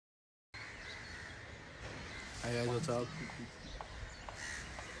Hi guys, what's up?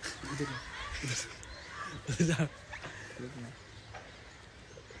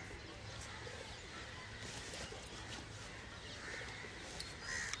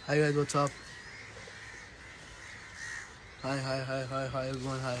 Hi guys, what's up? Hi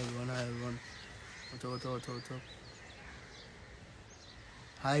everyone, hi everyone. What's up?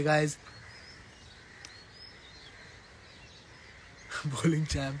 Hi guys, bowling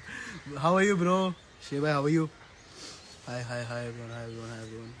champ. How are you, bro? Sheba, how are you? Hi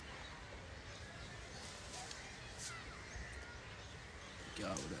everyone. क्या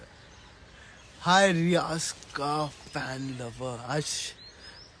हो रहा है? Hi रियाज का fan lover. Ash.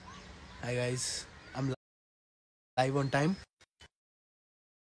 Hi guys, I'm live on time.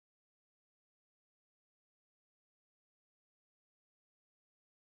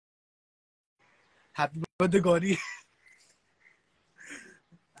 Happy birthday, Gauri.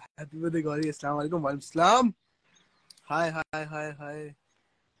 Happy birthday, Gauri. Assalamu alaikum. Walaikum salam. Hi.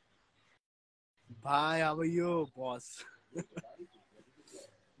 Bye, how are you, boss?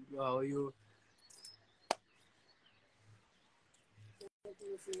 How are you?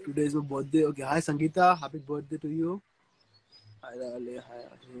 Today is my birthday. Okay, hi Sangeeta. Happy birthday to you. Hi Rale. Hi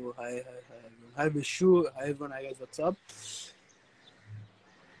Anu. Hi Vishu. Hi everyone. Hi guys. What's up?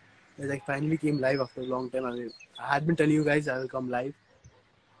 Guys, I finally came live after a long time. I had been telling you guys I will come live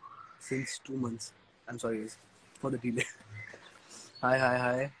since 2 months. I'm sorry guys for the delay.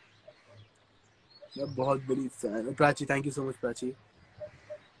 Hi. मैं बहुत बड़ी fan. Prachi, thank you so much, Prachi.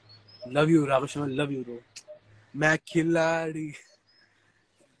 Love you, Ravashma. Love you, bro. मैं खिलाड़ी.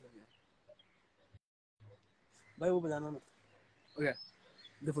 भाई वो बजाना ना. Okay.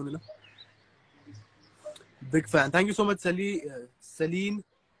 The phone, ना. Big fan. Thank you so much, Salim.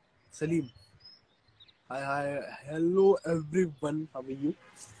 Hi. Hello, everyone. How are you?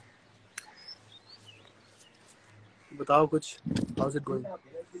 बताओ कुछ. How's it going?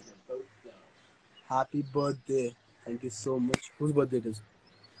 Happy birthday. Thank you so much. Whose birthday it is?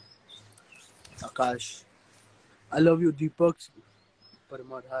 Akash. I love you, Deepak.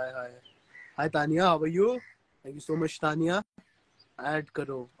 Parmat. Hi, Tanya. How are you? Thank you so much, Tanya. Add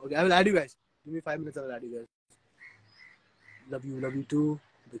karo. Okay, I will add you guys. Give me 5 minutes. I will add you guys. Love you too.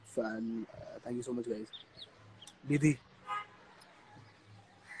 Big fan. Thank you so much, guys. Didi.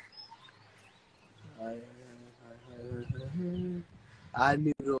 Hi. Add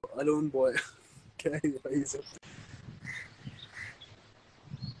me, bro. Alone boy. क्या है भाई सब?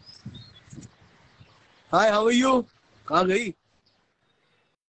 Hi, how are you? कहाँ गई?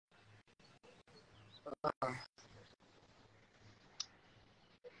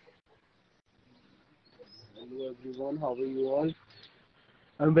 Hello everyone, how are you all?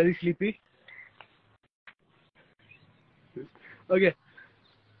 I'm very sleepy. Okay,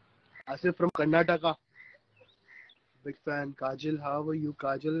 Asif from Karnataka. Big fan. Kajal, how are you,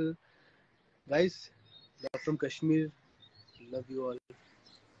 Kajal? Guys, love from Kashmir. Love you all.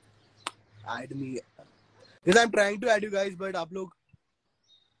 Add me. Yes, I'm trying to add you guys, but आप लोग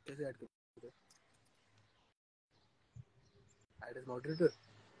कैसे add करोगे? Add as moderator.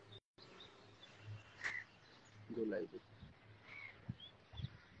 Go live.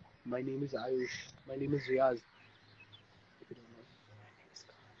 My name is Ayush. My name is Riyaz. If you don't know.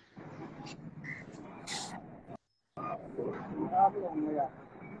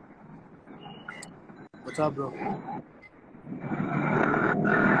 What's up, bro?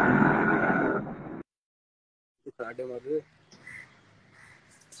 Karate मार रहे.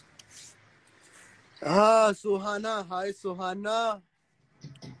 हाँ सुहाना. हाय सुहाना.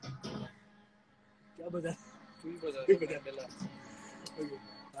 क्या बजा? तू ही बजा.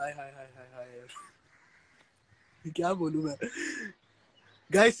 हाय. क्या बोलूं मैं?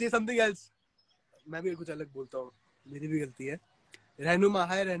 Guys, say something else. मैं भी कुछ अलग बोलता हूँ. मेरी भी गलती है. रहनुमा.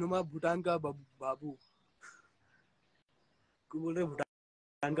 हाय रहनुमा. भूटान का बाबू. क्यों बोल रहे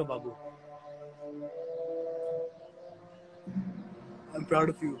भूटान का बाबू? I'm proud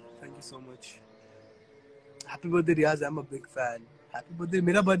of you. Thank you so much. Happy birthday, Riyaz. I'm a big fan. Happy birthday.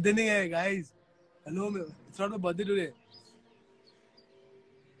 मेरा birthday नहीं है, guys. Hello, it's not my birthday today.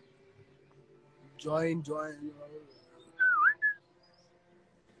 Join.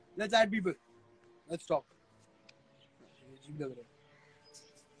 Let's add people. Let's talk. अजीब लग रहा है.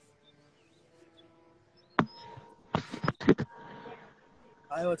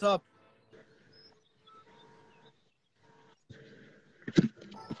 Hi, what's up?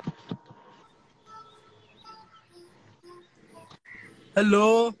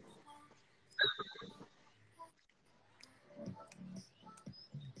 Hello.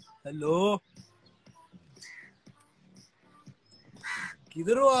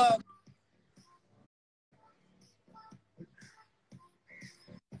 किधर हो आप?